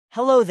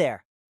Hello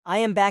there, I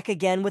am back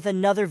again with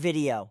another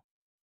video.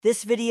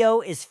 This video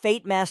is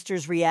Fate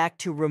Masters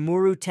react to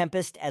Rimuru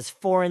Tempest as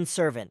Foreign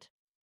Servant.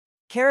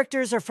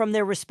 Characters are from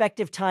their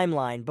respective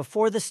timeline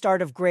before the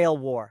start of Grail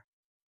War.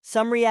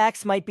 Some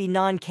reacts might be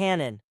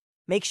non-canon.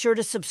 Make sure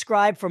to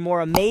subscribe for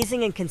more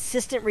amazing and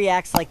consistent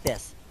reacts like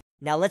this.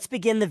 Now let's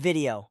begin the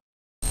video.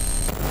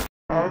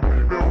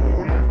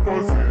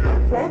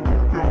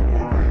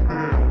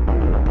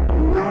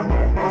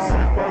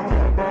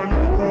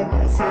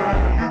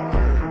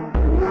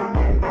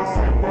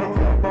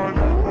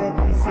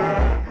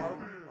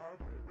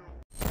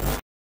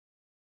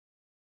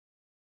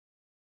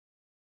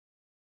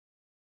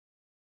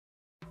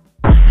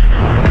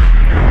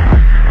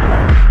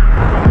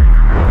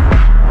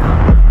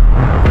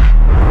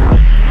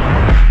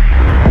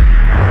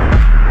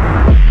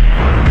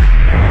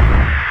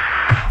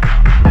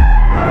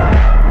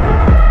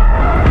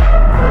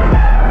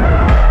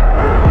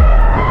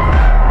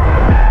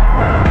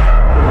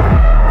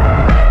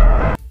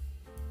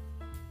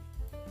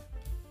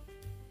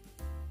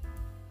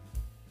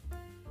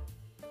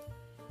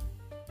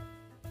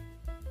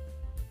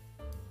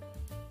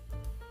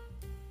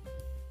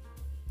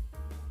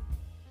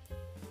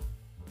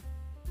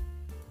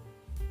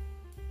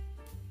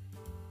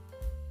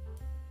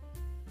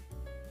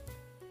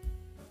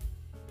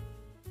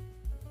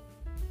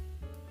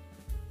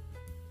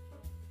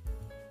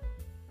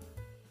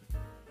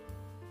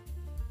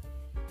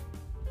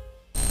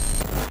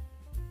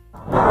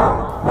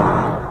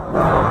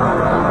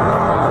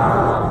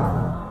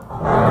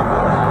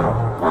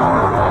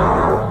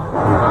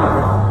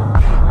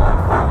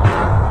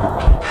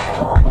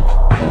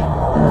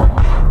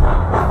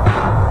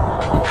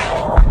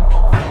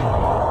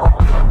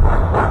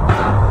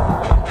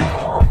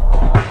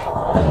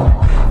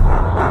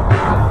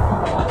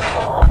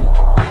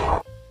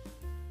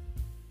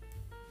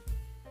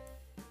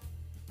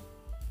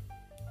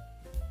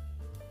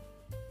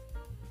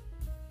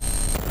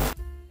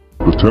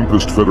 The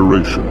Tempest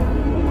Federation,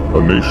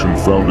 a nation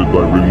founded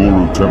by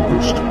Rimuru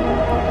Tempest.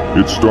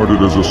 It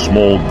started as a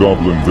small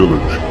goblin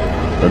village,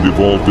 and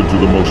evolved into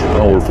the most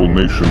powerful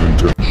nation in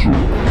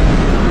Tensura.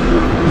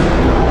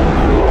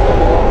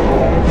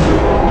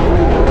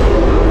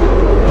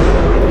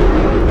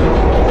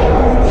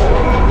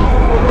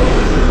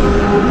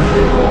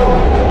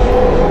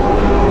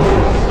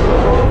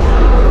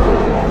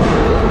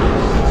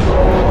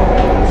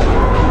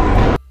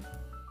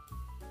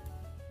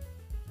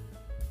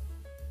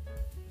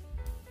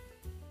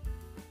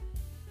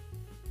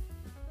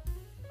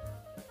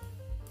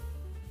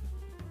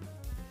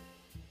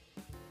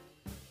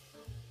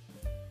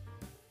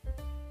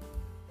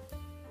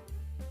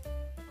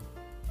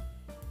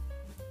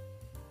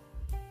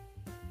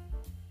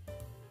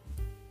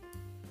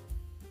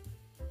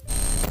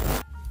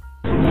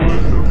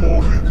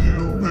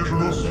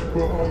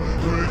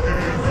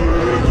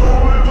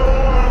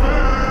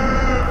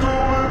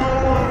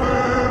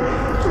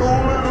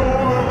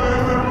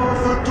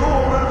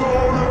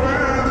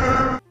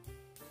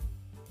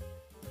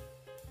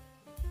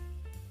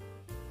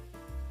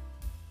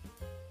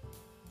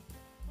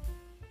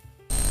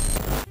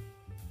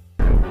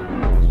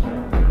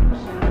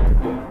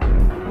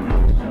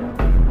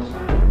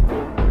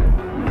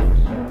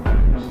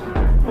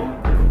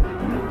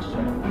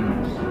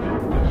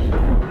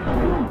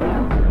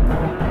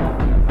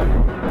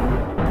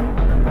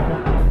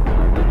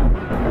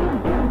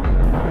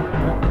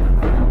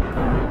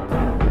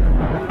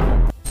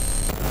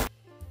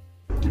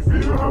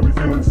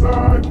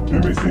 Inside.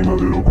 It may seem a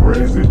little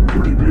crazy,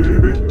 pretty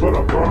baby, but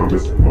I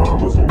promise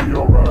mama's gonna be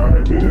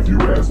alright. And if you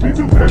ask me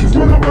to dance,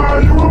 gonna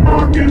buy you a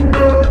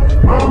mockingbird.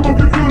 I'ma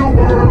give you the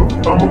world.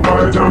 I'ma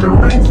buy a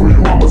diamond ring for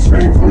you. I'ma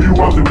sing for you.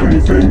 I'll do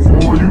anything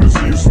for you to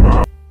see you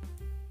smile.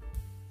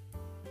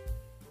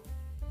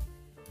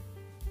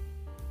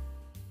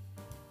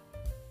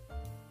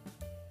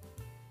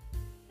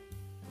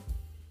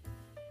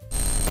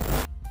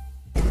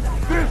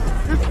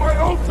 This is my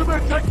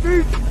ultimate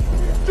technique!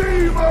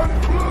 Demon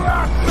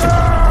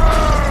Blaster!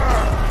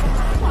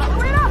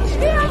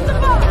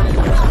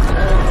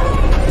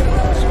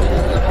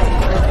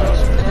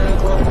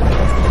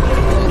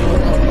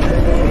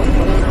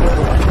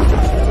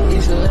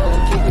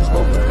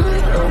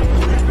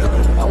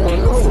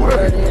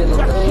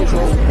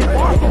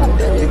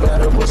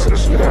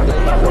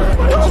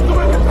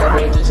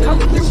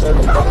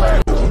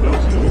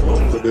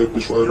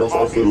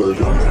 I feel like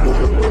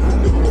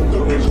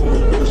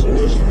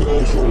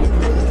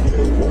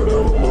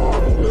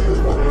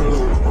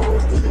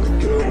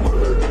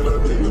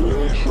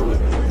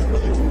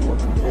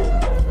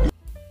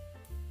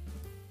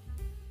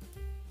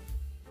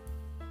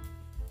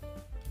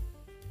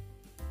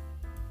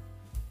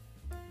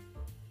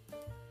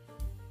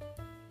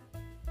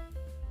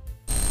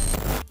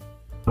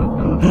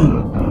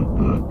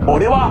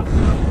俺は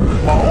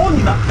魔王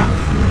になった。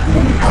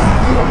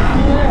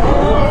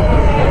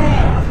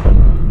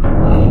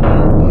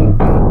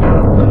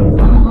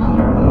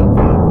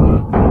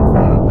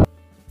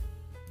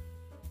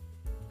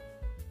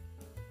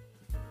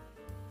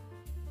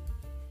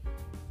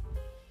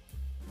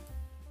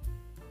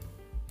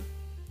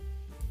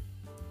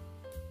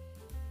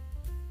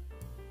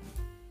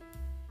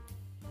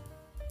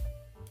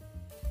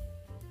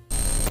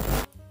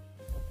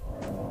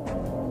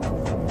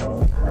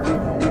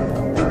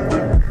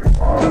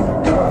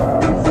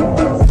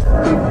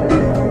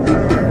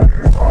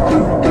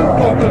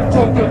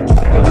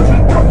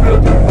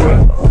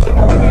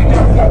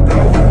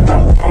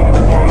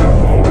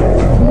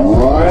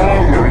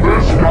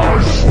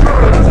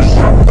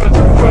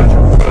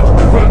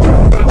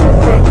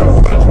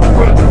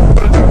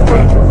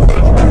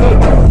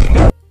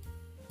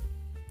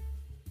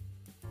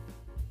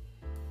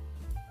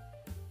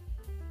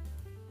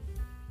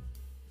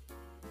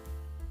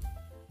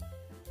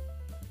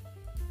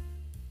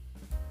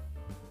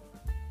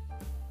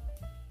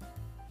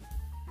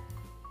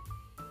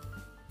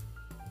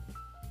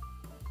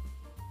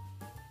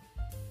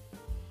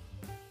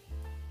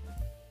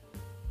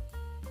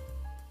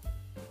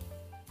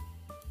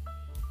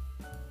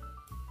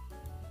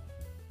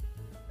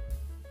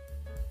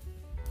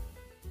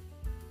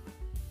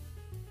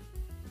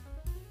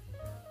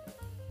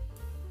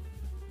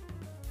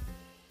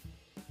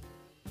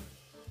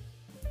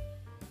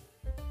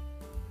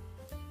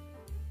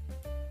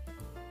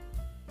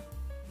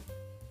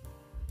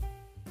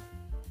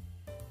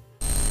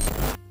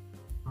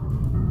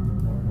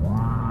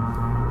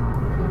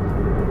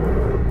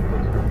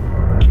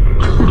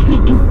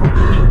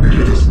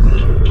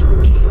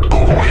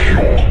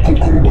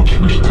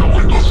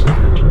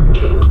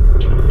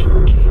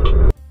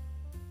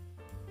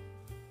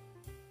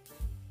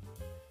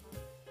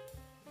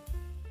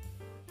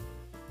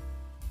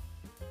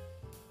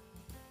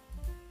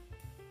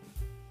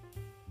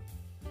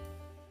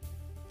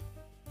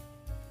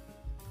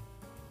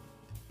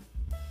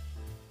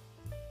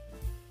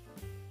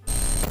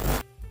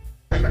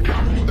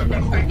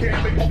best they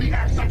can. They only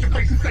act such a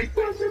face and say,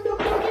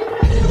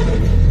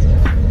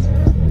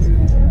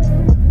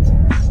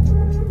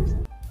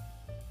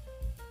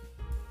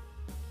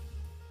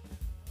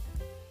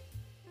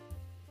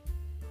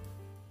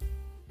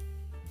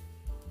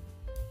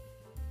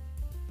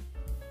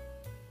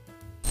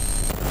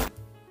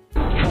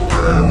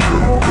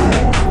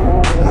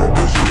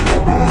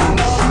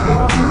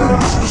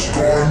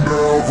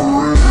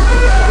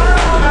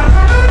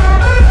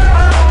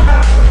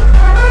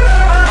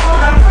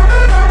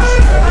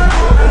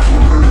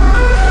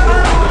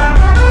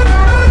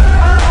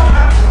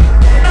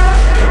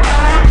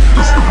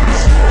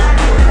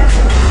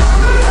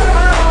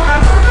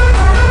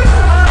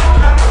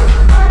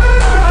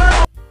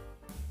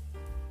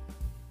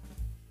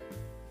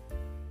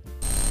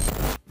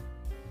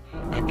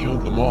 I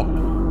killed them all.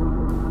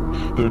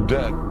 They're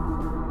dead.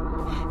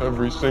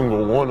 Every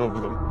single one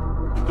of them.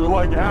 They're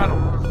like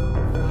animals.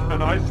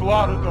 And I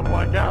slaughtered them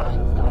like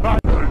animals.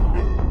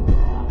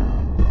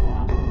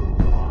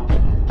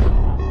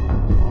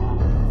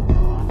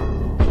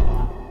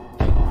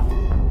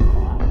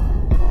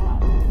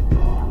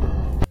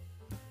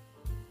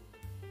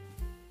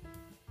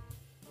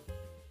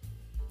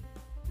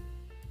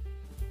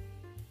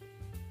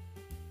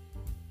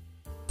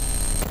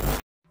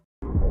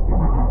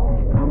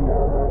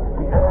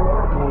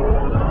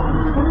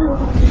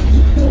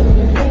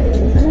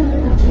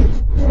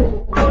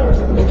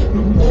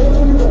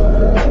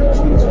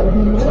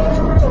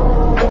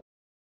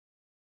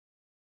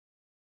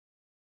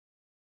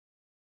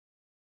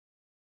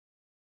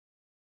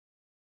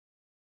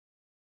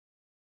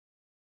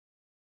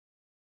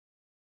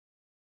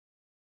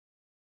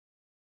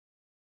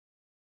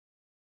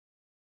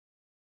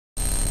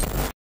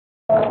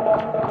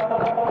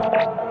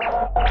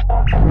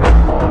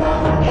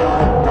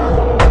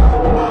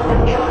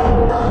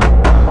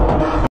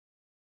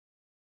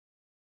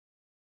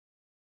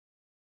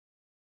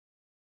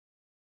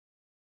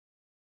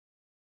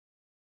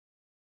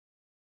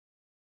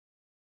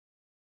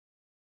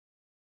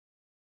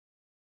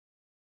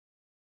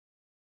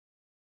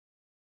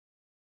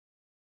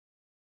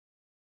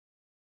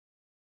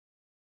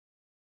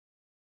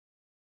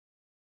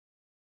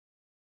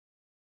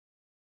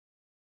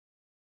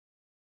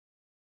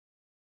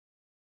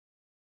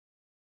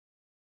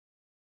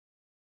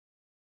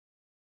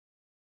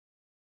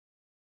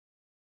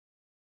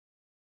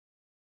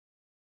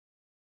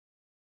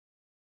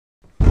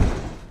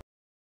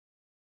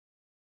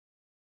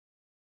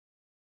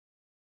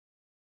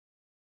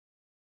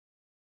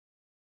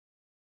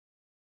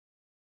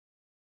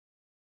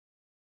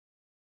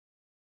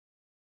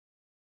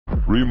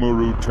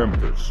 Rimuru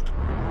Tempest,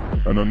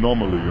 an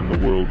anomaly in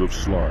the world of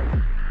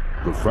slime,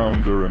 the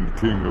founder and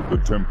king of the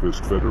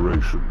Tempest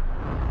Federation,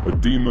 a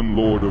demon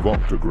lord of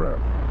Octagram,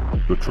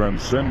 the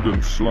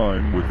transcendent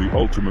slime with the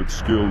ultimate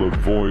skill of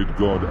void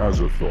god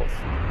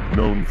Azathoth,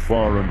 known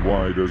far and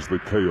wide as the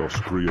Chaos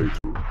Creator.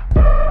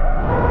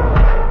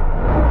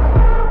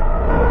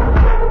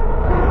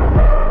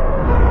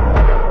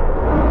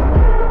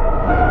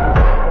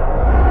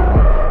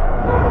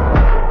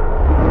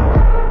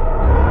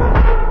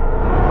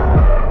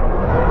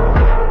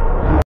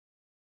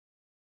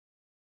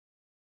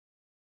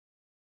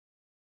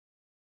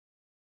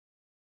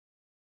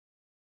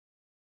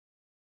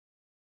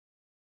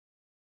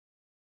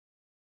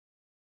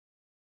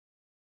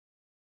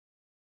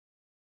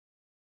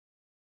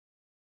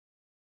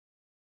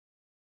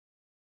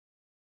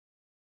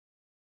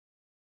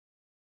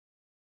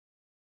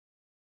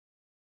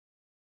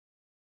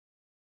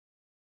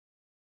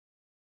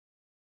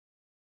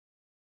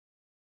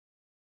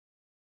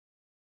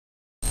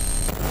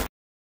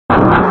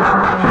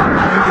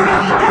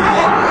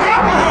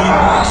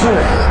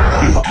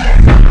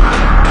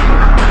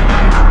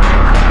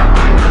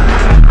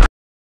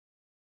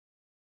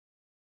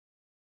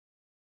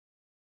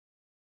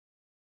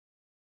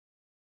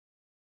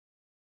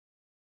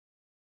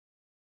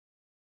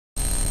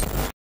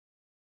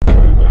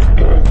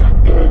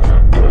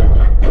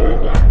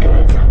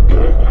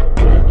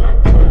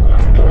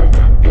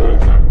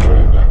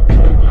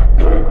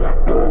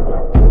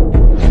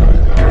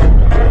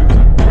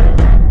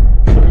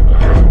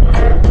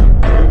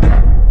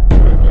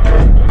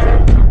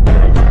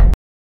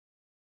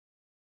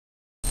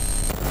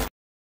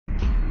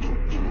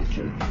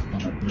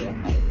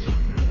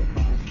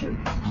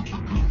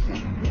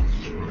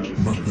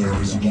 But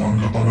there is one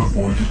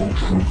unavoidable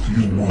truth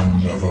you will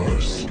never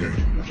escape.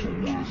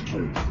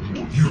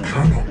 You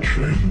cannot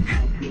change.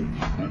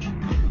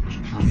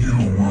 You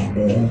will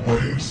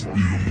always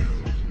be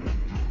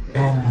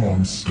a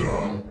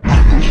monster.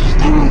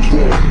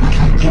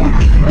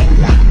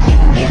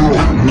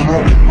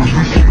 Rimuru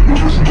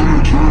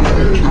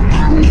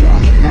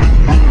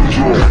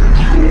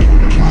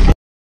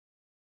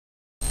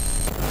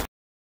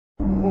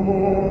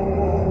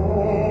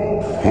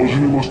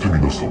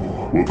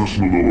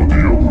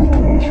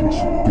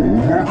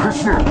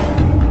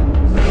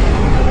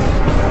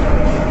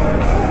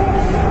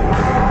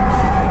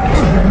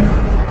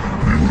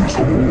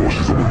様を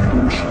足様に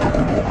殺したこ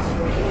と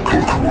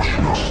覚悟し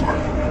なさ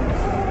い。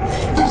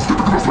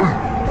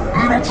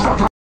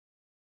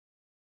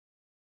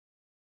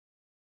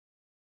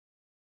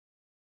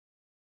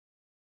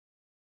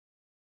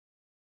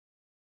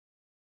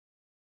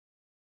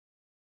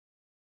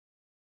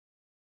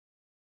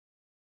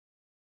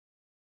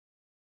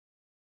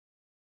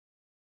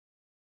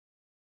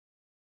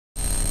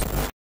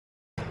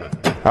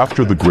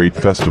After the great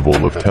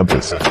festival of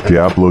Tempest,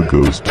 Diablo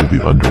goes to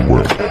the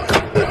underworld,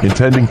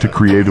 intending to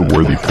create a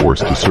worthy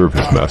force to serve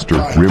his master,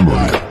 Rimuru.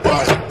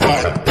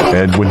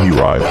 And when he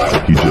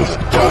arrived, he just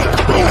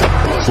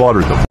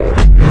slaughtered them.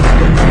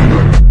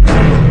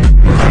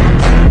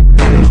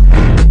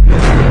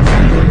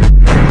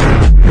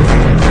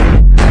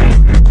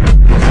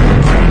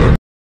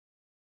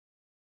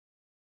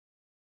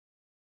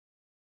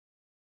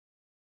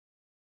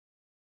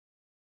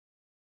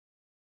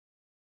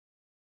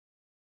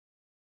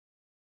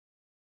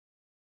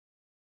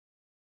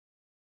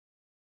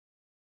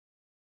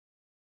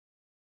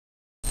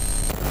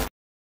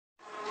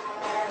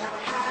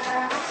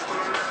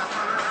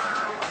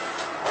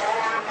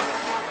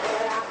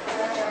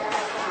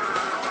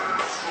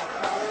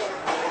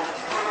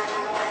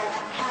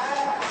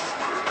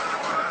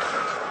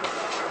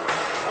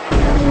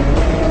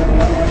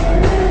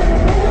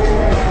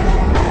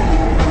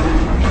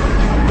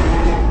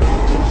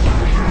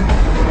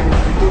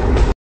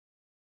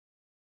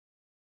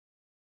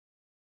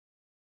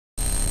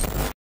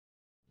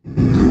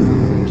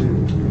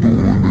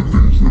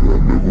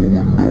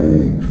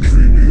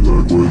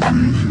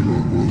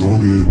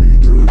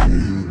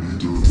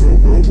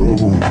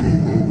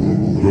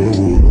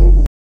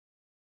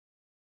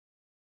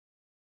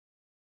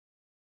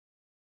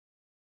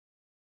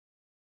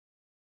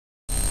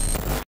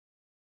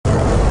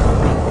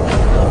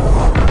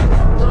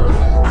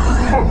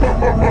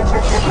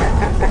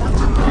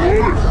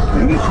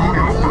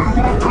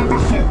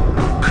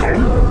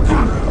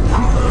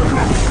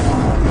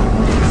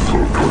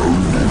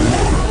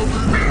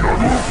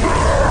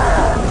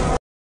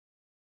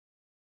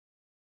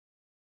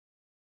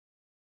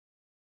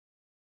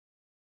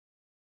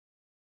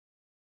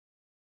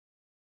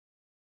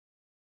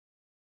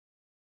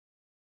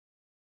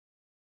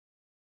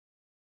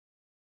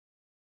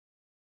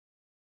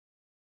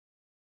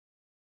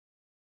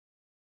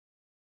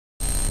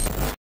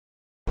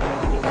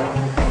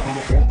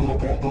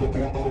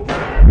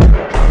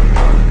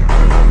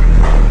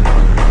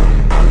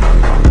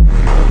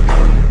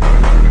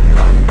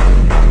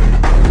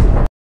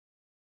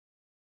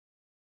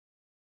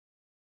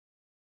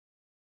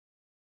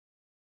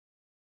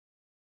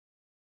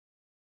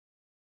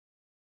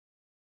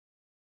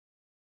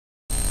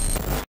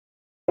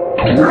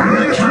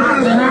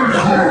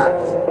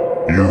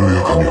緩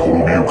やかに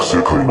滅びゆく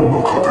世界の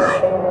中で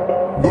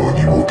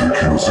何もで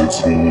きぬ絶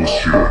望を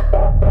知れ。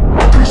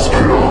デスペ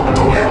ラータ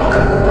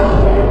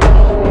イ。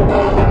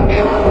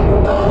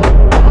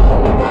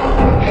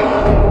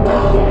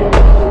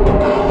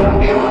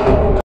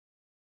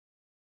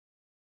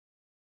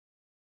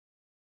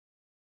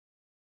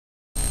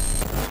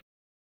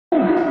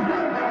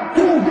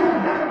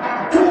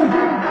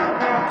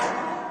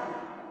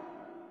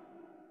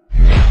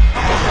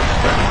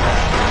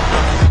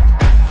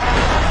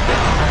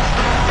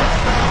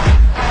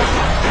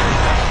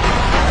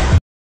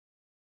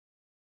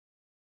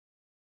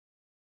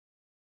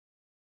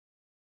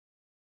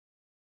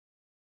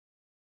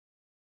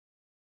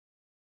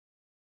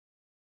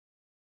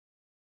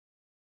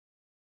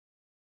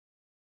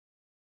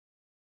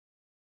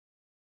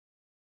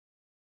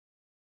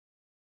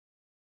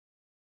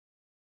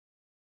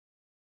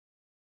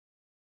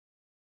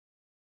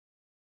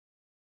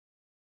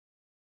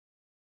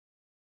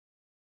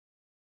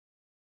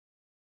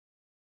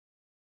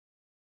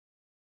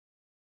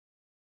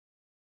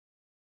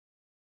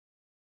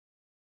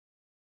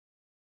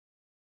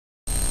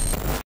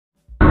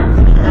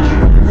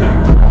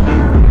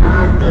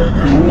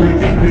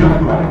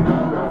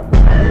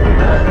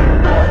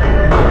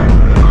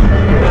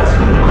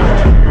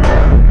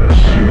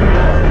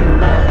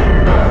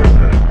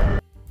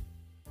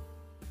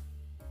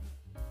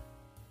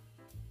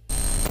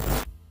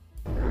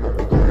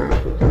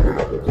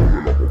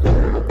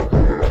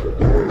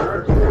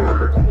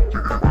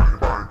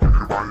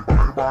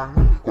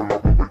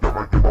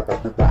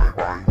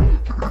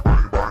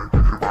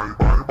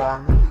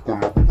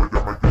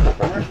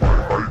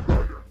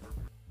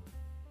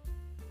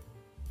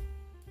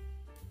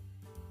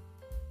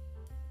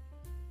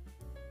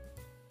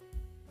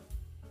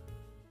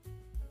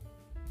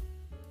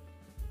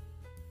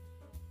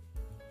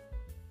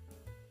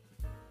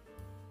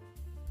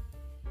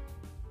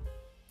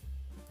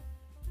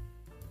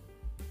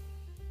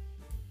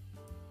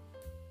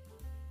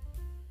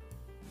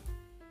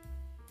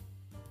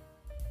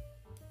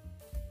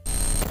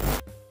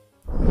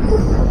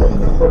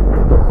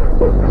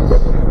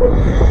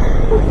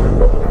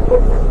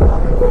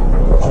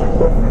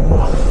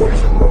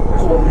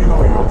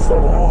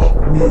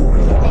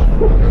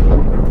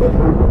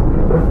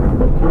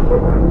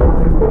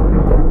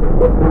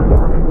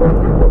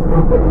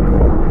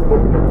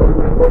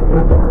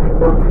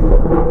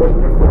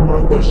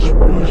また失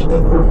敗した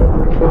の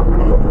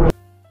か。